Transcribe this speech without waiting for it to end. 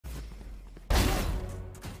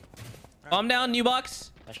Bomb down, new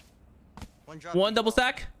box. One double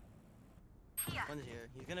stack. One's here.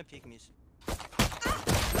 He's gonna peek me.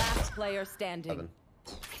 Last player standing.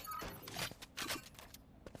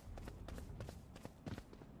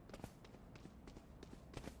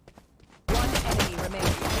 1 enemy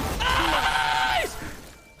remaining. Nice!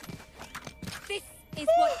 This is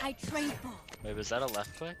what I trained for. Wait, was that a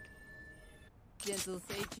left click? Gentle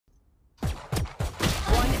sage.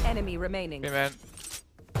 1 enemy remaining. Hey, man.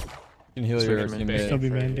 You can heal your teammate. Still be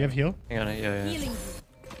man. Do you have heal? Hang on, yeah. Healing.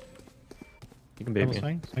 You can bait me.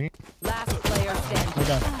 Swing. Last player standing. Oh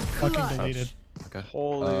god. Fucking deleted. Okay.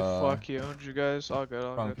 Holy fuck you, you guys. All good,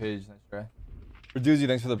 all Wrong good. page, nice try. Reduzi,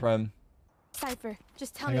 thanks for the prime. Cypher,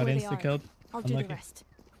 just tell I me got where they insta are. killed. I'll do Unlucky. the rest.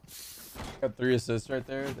 Got 3 assists right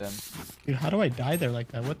there. Damn. Dude, how do I die there like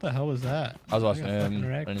that? What the hell was that? I was watching got fucking him. I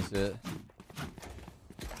wrecked. didn't see it.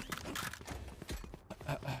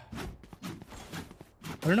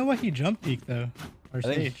 I don't know why he jump peeked though. Or I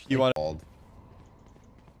think stage. he wanted.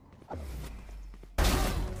 I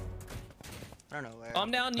don't know where.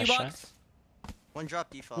 Bomb down, new Nice box. One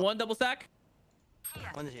drop default. One double stack.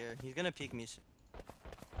 One's here. He's gonna peek me.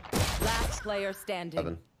 Last player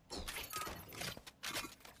standing.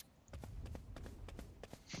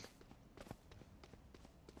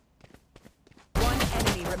 One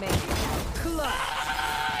enemy remaining.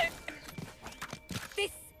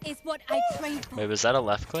 This is what I trained for. Wait, was that a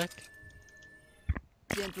left click?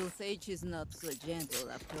 Gentle sage is not so gentle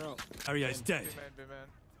after all. Area is dead. Be man.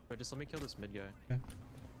 Wait, just let me kill this mid guy. Okay.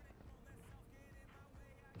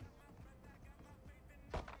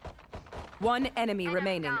 One enemy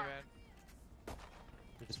remaining.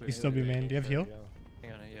 You still be man. Do you have heal?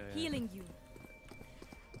 Hang on, yeah. Healing you.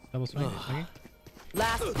 Double swing. Swinging.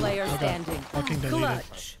 Last player standing. Fucking deleted.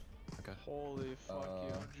 Clutch. Okay. Holy fuck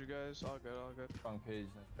you guys. All good, all good. Wrong page,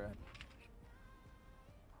 nice try.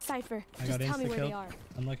 Cypher, I just got tell me where they insta-kill. are.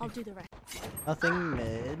 Unlucky. I'll do the rest. Nothing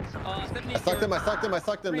mid. I sucked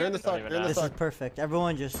him. They're in the suck. They're in the This is suck. perfect.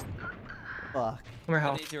 Everyone just. Fuck.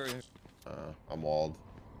 I'm walled.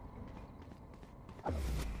 I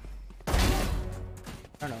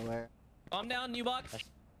don't know where. Bomb down, new box.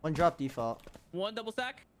 One drop default. One double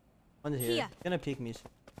stack. One's here. Here. Gonna peek me.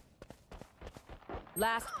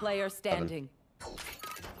 Last player standing.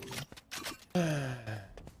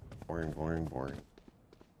 Boring.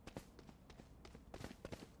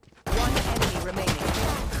 One enemy remaining.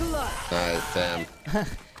 Clutch. Nice, Sam.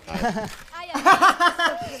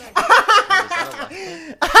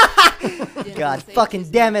 God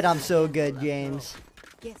fucking damn it, I'm so good, James.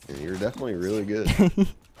 Yes. You're definitely really good.